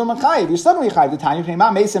suddenly chayiv. The Tanya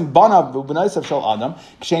Pnei Mason Banav B'Naisav Shel Adam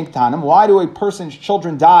Kshenk Tanim. Why do a person's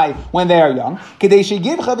children die when they are young? Kedei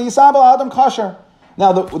shegivcha v'yisabel Adam kasher.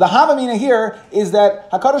 Now, the Havamina here is that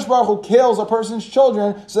HaKadosh Baruch Hu kills a person's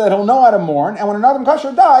children so that he'll know how to mourn, and when an Adam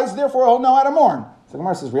Kasher dies, therefore he'll know how to mourn. So the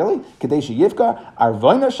Gemara says, really? Kadeshi Yivka,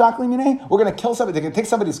 Arvoina Shakli Mineh? We're going to kill somebody, they're going to take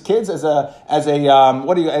somebody's kids as a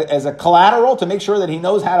collateral to make sure that he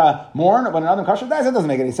knows how to mourn when an Adam Kasher dies? That doesn't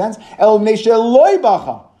make any sense. El Loy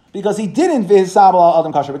Bacha. because he didn't v'hisabel al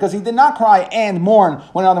adam kasher, because he did not cry and mourn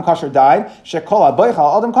when adam kasher died. Shekola boicha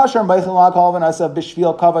al adam kasher boichin la'kol v'nasa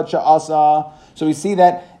b'shvil kavod she'asa. So we see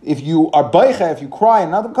that if you are boicha, if you cry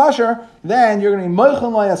in adam kasher, then you're going to be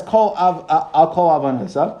moichin la'yas kol al kol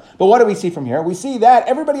avanasav. But what do we see from here? We see that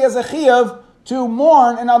everybody has a chiyuv to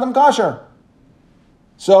mourn in adam kasher.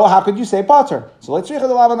 So how could you say pater? So let's read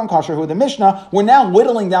the adam kasher, who the Mishnah. We're now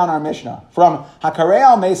whittling down our Mishnah from hakarei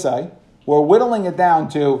al mesai. We're whittling it down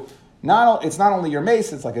to it's not only your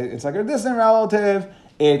mace, it's like a distant relative.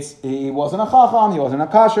 He wasn't a chacham, he wasn't a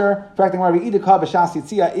kasher.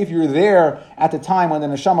 If you're there at the time when the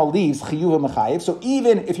neshama leaves, chiyuv mechayiv. So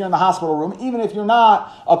even if you're in the hospital room, even if you're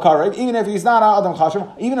not a karev, even if he's not adam kasher,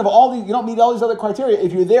 even if you don't meet all these other criteria,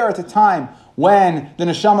 if you're there at the time when the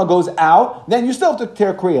neshama goes out, then you still have to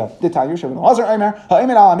tear kriya. The time you're shaving lazar aimer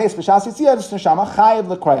ha'imid ala meis b'shas yitzia neshama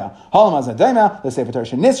chayiv lekriya halam azadayma the sefer Torah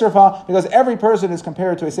shenisrafa, because every person is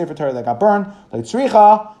compared to a sefer Torah that got burned.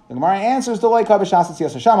 Leitzricha. The Gemara answers the loika b'shas yitzia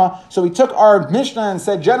neshama. So we took our Mishnah and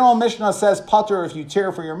said general Mishnah says pater if you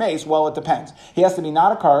tear for your mace. Well, it depends. He has to be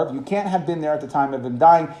not a karv. You can't have been there at the time of him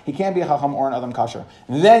dying. He can't be a chacham or an adam kasher.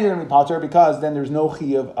 Then you're going to be pater, because then there's no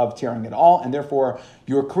chiyuv of tearing at all, and therefore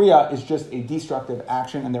your kriya is just a destructive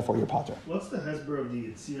action, and therefore you're pater. What's the hesber of the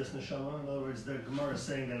Yitzias Neshama? In other words, the Gemara is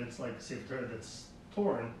saying that it's like a Sefer Torah that's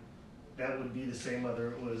torn. That would be the same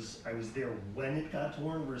whether it was I was there when it got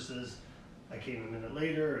torn versus I came a minute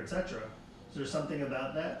later, etc. Is there something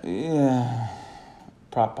about that? Yeah,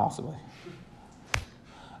 possibly.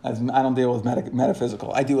 I don't deal with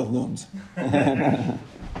metaphysical. I deal with looms.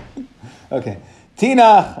 Okay.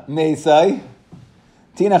 Tinach Meisai.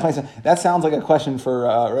 That sounds like a question for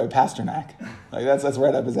Pasternak. Like that's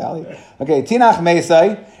right up his alley. Okay, Tinach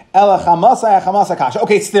Meisai.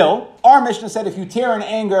 Okay, still, our Mishnah said if you tear in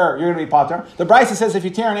anger, you're going to be pater. The Brisa says if you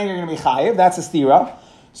tear in anger, you're going to be chayiv. That's a stira.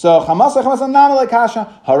 So Chamasa Namalei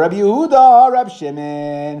Kasha. HaReb Yehuda, Reb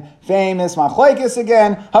Shimon, famous machlekes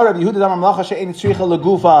again. HaReb Yehuda Damar Melacha she'ein tzricha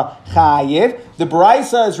legufa chayiv. The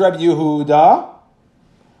Brisa is Reb Yehuda.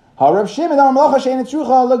 HaReb Shimon Damar Melacha she'ein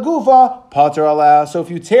tzricha legufa pater aleh. So if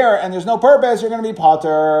you tear and there's no purpose, you're going to be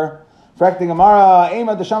pater. Still,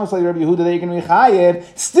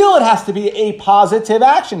 it has to be a positive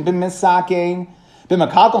action. It's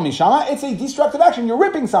a destructive action. You're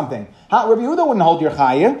ripping something. Rabbi Yehuda wouldn't hold your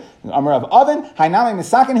chayiv. Amar of oven, hainami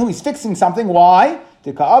misakin, who he's fixing something. Why?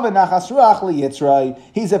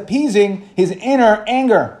 He's appeasing his inner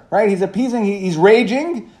anger, right? He's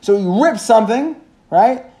raging, so he rips something,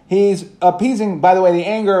 right? He's appeasing, by the way, the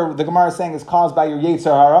anger, the Gemara is saying, is caused by your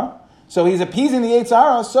Yetzer Hara. So he's appeasing the Yetzer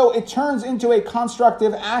Hara, so it turns into a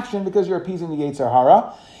constructive action because you're appeasing the Yetzer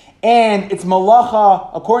Hara. And it's malacha,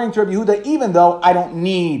 according to Rabbi Yehuda, even though I don't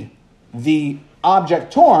need the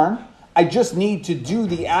object torn, I just need to do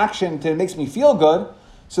the action that makes me feel good.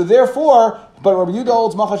 So therefore, but Rabbi Yehuda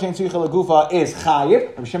holds Macha Shein Tzricha Legufa is chayiv.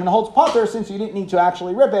 Rabbi Shimon holds pater, since you didn't need to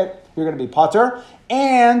actually rip it, you're going to be pater.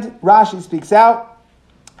 And Rashi speaks out,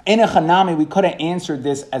 in a Chanami, we could have answered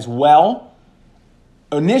this as well.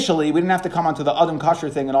 Initially, we didn't have to come onto the Adam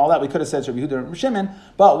Kasher thing and all that. We could have said Rabbi Yehuda and Rabbi Shimon,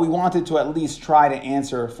 but we wanted to at least try to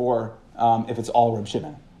answer for if it's all Rabbi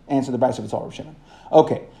Shimon. Answer the Brisa if it's all Rabbi Shimon.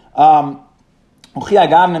 Okay.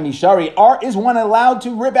 Is one allowed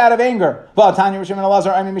to rip out of anger? Somebody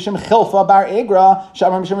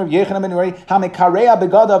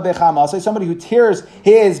who tears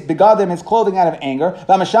his begadim, his clothing, out of anger.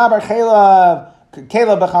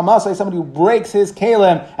 Somebody who breaks his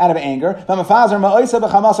kalim out of anger.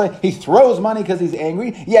 He throws money because he's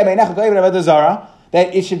angry. That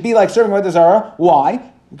it should be like serving with the Zara.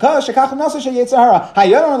 Why? Because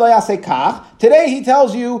today he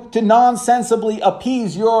tells you to nonsensibly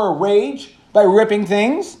appease your rage by ripping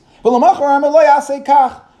things.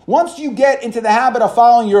 Once you get into the habit of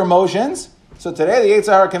following your emotions, so today the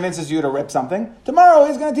Yetzer Hara convinces you to rip something. Tomorrow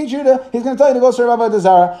he's going to tell you to go serve Avodah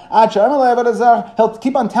Zarah. He'll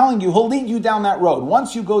keep on telling you. He'll lead you down that road.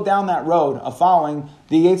 Once you go down that road of following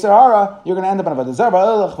the Yetzer Hara, you're going to end up in Avodah Zarah.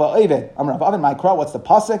 What's the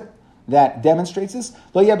pasuk that demonstrates this?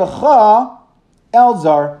 Lo yebecha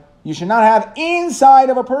elzar. You should not have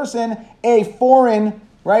inside of a person a foreign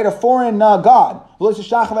god. What is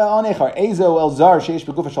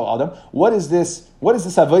this? What is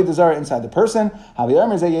this avodah zarah inside the person?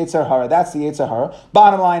 That's the Yetzer Hara.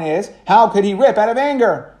 Bottom line is, how could he rip out of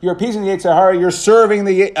anger? You're appeasing the Yetzer Hara. You're serving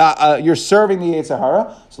the Yetzer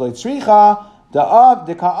Hara. So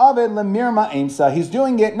he's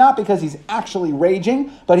doing it not because he's actually raging,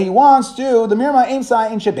 but he wants to, the mirma aimsa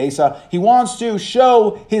in shebesa, he wants to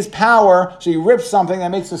show his power, so he rips something that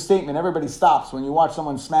makes a statement. Everybody stops when you watch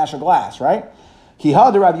someone smash a glass, right?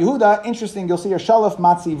 Kihad Rav Yehuda, interesting, you'll see here, Shalaf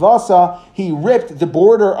Matzivasa, he ripped the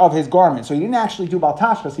border of his garment. So he didn't actually do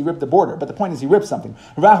Baltashkas, he ripped the border. But the point is he ripped something.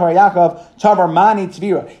 Rav Yaakov, Chavar Mani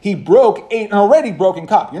Tvira, he broke an already broken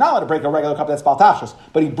cup. You're not allowed to break a regular cup that's Baltashkas,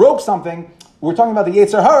 but he broke something. We're talking about the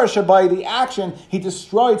Yetzer Hara by the action. He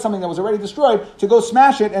destroyed something that was already destroyed to go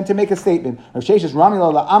smash it and to make a statement. Rav Sheshes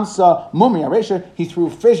Ramila Amsa Mumri Aresha, he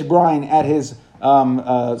threw fish brine at his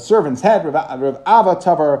servant's head. Rav Ava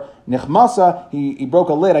Tavar Nechmasa, he broke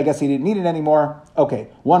a lid. I guess he didn't need it anymore. Okay,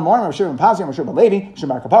 one more. Rav Shimon Pazi, Rav Shimon Levi,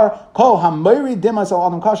 Shemar Kapar, Kol Hamayri Dimas Al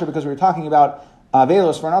Adam Kasher, because we were talking about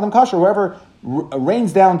Velos for an Adam Kasher, whoever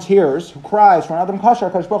rains down tears, who cries for an Adam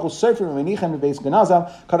Kasher, Kadosh Baruch Hu Sefer Menichem Beis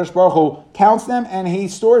Genazav, Kadosh Baruch Hu counts them and he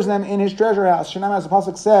stores them in his treasure house. Shanam, as the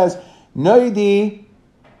pasuk says, Noidi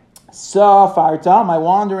Safarta, my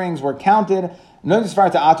wanderings were counted. Noidi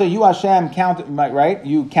Safarta Ata, you Hashem counted, right?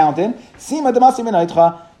 You counted. Sima Damasi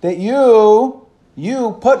Minaitcha, that you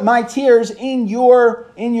put my tears in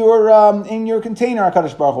your container,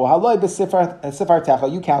 HaKadosh Baruch Hu. Haloi b'sifar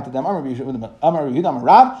techa, you counted them. Amar Yehuda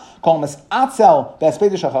Rav, call him atzel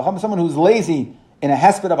b'espedish hachacham, someone who's lazy in a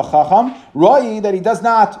hesped of a chacham. Roi, that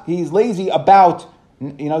he's lazy about,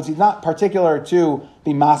 he's not particular to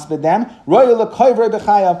be masped them. Roi l'koivrei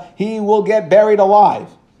b'chayav, he will get buried alive.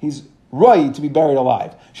 He's roi to be buried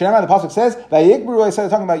alive. Shenamar, the pasuk says, vayikbru, I started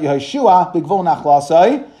talking about Yehoshua b'gvul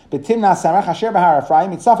nachlasai. Betimna Samach Asher Bahar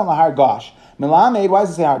Ephraim, Mitzafan Lahar Gosh. Melamed, why does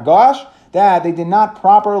it say Har Gosh? That they did not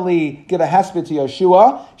properly give a hesped to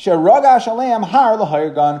Yeshua. Sheraga Shalem Har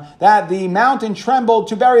Lahaygan, that the mountain trembled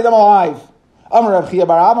to bury them alive. Amar Rav Chia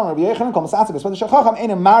bar Abba, Rav Yechanan, Kol Masatze B'Sved Shachacham, Ein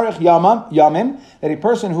Marich Yamim, that a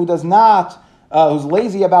person who does not, who's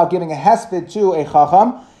lazy about giving a hesped to a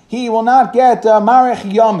Chacham, he will not get Marich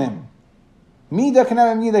Yamim. Mida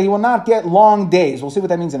keneged mida, he will not get long days. We'll see what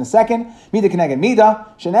that means in a second. Mida keneged mida,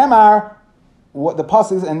 shenemar, what the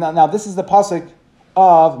pasuk is, and now this is the pasuk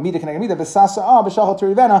of mida keneged mida, b'sasa'ah b'shachal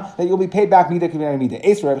terivena, that you'll be paid back mida keneged mida.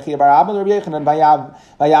 Esra Rav Chia bar Abba, Rav Yechanan,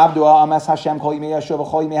 vayavdu ames Hashem kol yimei Yeshua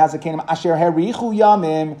v'chol yimei hazakenim asher herichu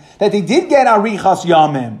yamim, that they did get arichas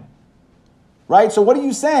yamim. Right? So what are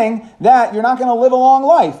you saying? That you're not going to live a long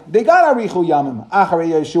life. They got Arichu Yamim, Acharei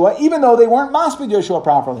Yeshua, even though they weren't maspid Yeshua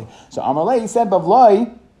properly. So Amalei, he said,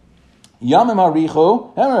 Bavloi, Yamim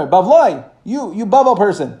Arichu, Bavloi, you bubble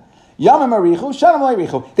person. Yamim Arichu, Shanam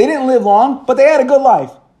Arichu. They didn't live long, but they had a good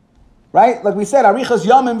life. Right? Like we said, Arichas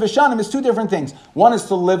Yamim Vishanim is two different things. One is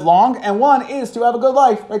to live long, and one is to have a good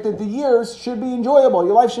life. Right? That the years should be enjoyable.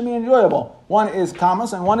 Your life should be enjoyable. One is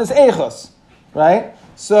Kamas, and one is Eichos. Right?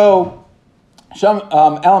 So,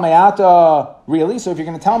 really? So if you're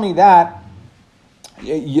going to tell me that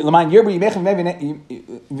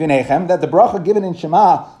that the bracha given in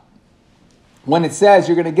Shema, when it says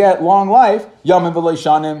you're going to get long life, yamim v'lo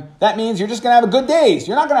shanim, that means you're just going to have a good days.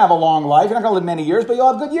 You're not going to have a long life. You're not going to live many years, but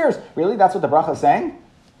you'll have good years. Really? That's what the bracha is saying?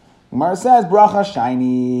 Gemara says bracha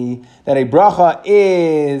shiny, that a bracha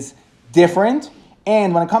is different.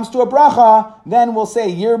 And when it comes to a bracha, then we'll say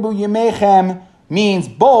yirbu yemechem means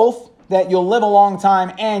both, that you'll live a long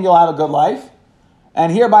time and you'll have a good life.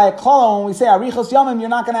 And here by a klala, when we say arichos yamim, you're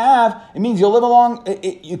not going to have, it means you'll live a long,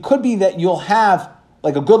 it could be that you'll have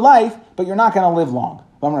like a good life, but you're not going to live long.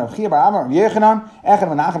 One of the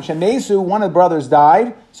brothers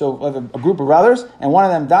died, so a group of brothers, and one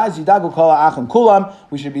of them dies.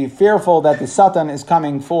 We should be fearful that the Satan is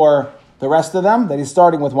coming for the rest of them, that he's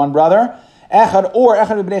starting with one brother. If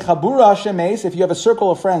you have a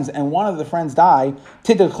circle of friends and one of the friends die,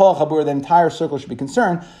 the entire circle should be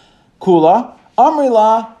concerned. Kula,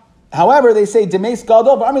 Amrila, however, they say demes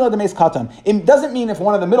gadol, but Amrila demes katan. It doesn't mean if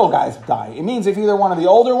one of the middle guys die. It means if either one of the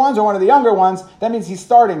older ones or one of the younger ones, that means he's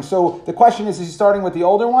starting. So the question is he starting with the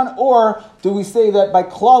older one, or do we say that by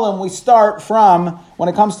klalim we start from, when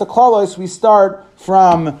it comes to klalos, we start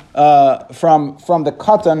from the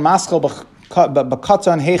katan, maskal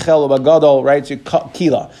B'katan heichel b'gadol, right? To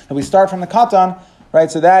kila, and we start from the katan,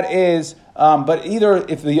 right? So that is, but either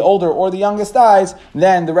if the older or the youngest dies,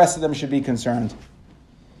 then the rest of them should be concerned.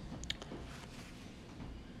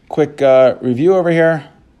 Quick review over here.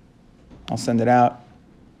 I'll send it out,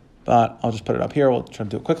 but I'll just put it up here. We'll try to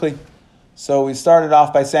do it quickly. So we started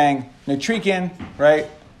off by saying Netrikin, right?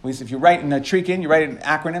 If you write in a trikin, you write it in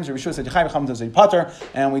acronyms. Rishus said Yechai v'cham tazei pater,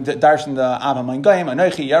 and we darshan the Ava Mein Goyim,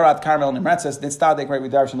 Anoichi, Yarat, Carmel, Nimretzes, Nitztadek, right? We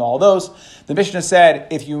darshan all those. The Mishnah said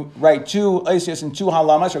if you write two Oisios and two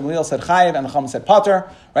Halamas, or Gamliel said Chayiv and the Chum said Pater,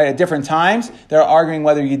 right? At different times, they're arguing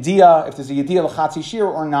whether Yediyah, if there's a Yediyah l'chatzi shir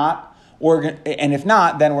or not, and if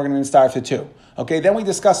not, then we're going to start for two. Okay, then we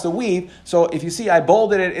discussed the weave. So if you see, I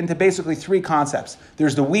bolded it into basically three concepts.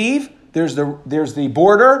 There's the weave, there's the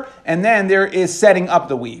border, and then there is setting up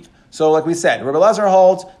the weave. So like we said, Rabbi Elazar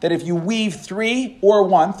holds that if you weave 3 or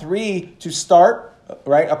 1, 3 to start,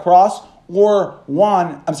 right, across, or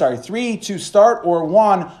 3 to start or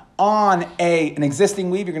 1 on an existing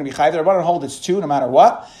weave, you're going to be chayiv. The Rabbanan hold it's 2 no matter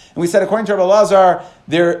what. And we said according to Rabbi Elazar,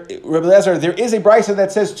 there is a brisa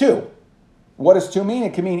that says 2. What does 2 mean?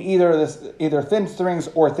 It can mean either thin strings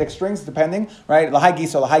or thick strings, depending, right? Lahai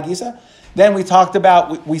gisa. Then we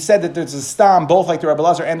said that there's a stam, both like the Rabbi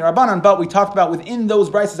Elazar and the Rabbanan, but we talked about within those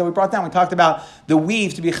brises that we brought down, we talked about the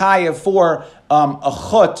weave to be chayiv for a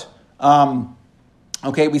chut.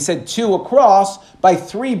 We said 2 across by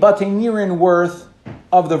 3 batei nirin worth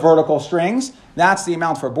of the vertical strings. That's the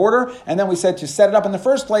amount for border. And then we said to set it up in the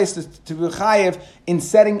first place, to be chayiv in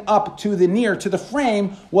setting up to the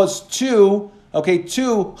frame was 2 chotei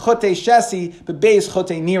shesi, but base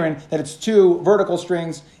chotei nirin, that it's 2 vertical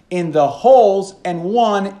strings in the holes and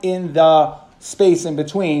 1 in the space in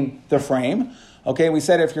between the frame. Okay, we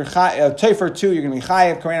said if you're teifer 2, you're going to be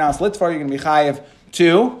chayiv, karenas litvar, you're going to be chayiv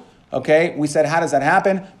 2. Okay, we said, how does that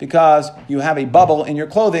happen? Because you have a bubble in your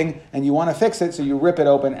clothing and you want to fix it, so you rip it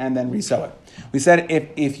open and then resew it. We said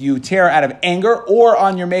if you tear out of anger or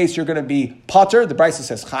on your mace, you're going to be potter. The Brisa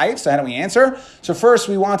says chayiv. So how do we answer? So first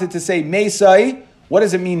we wanted to say mesai. What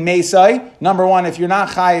does it mean mesai? Number 1, if you're not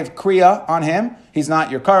chayiv kriya on him, he's not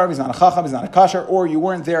your karev, he's not a chacham, he's not a kasher, or you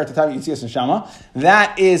weren't there at the time of Yitzias Neshama,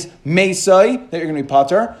 that is mesai, that you're going to be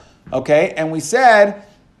potter. Okay, and we said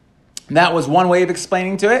that was one way of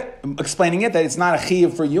explaining it, that it's not a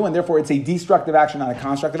chiyuv for you, and therefore it's a destructive action, not a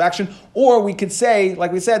constructive action. Or we could say,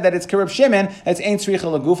 like we said, that it's Kereb Shimon, that's Ein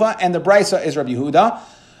Tzricha Lagufa, and the Brisa is Rabbi Yehuda.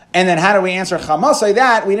 And then how do we answer Chamasai?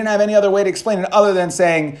 That we didn't have any other way to explain it other than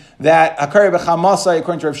saying that Akari b'Chamasai,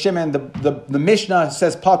 according to Rabbi Shimon, the Mishnah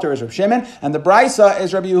says Potter is Rabbi Shimon, and the Brisa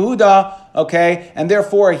is Rabbi Yehuda, okay, and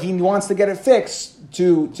therefore he wants to get it fixed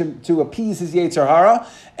to appease his Yetzer Hara.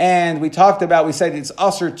 And we said it's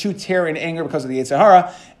usher to tear in anger because of the Yetzer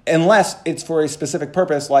Hara, unless it's for a specific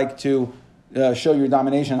purpose, like to show your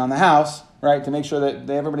domination on the house, right? To make sure that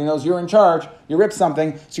everybody knows you're in charge. You rip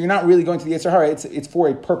something, so you're not really going to the Yetzer Hara. It's for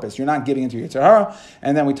a purpose. You're not giving into your Yetzer Hara.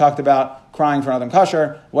 And then we talked about crying for another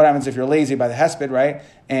kasher. What happens if you're lazy by the hesped, right?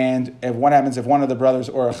 And what happens if one of the brothers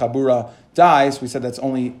or a chabura dies? We said it's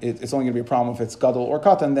only going to be a problem if it's gadol or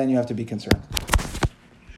katan. Then you have to be concerned.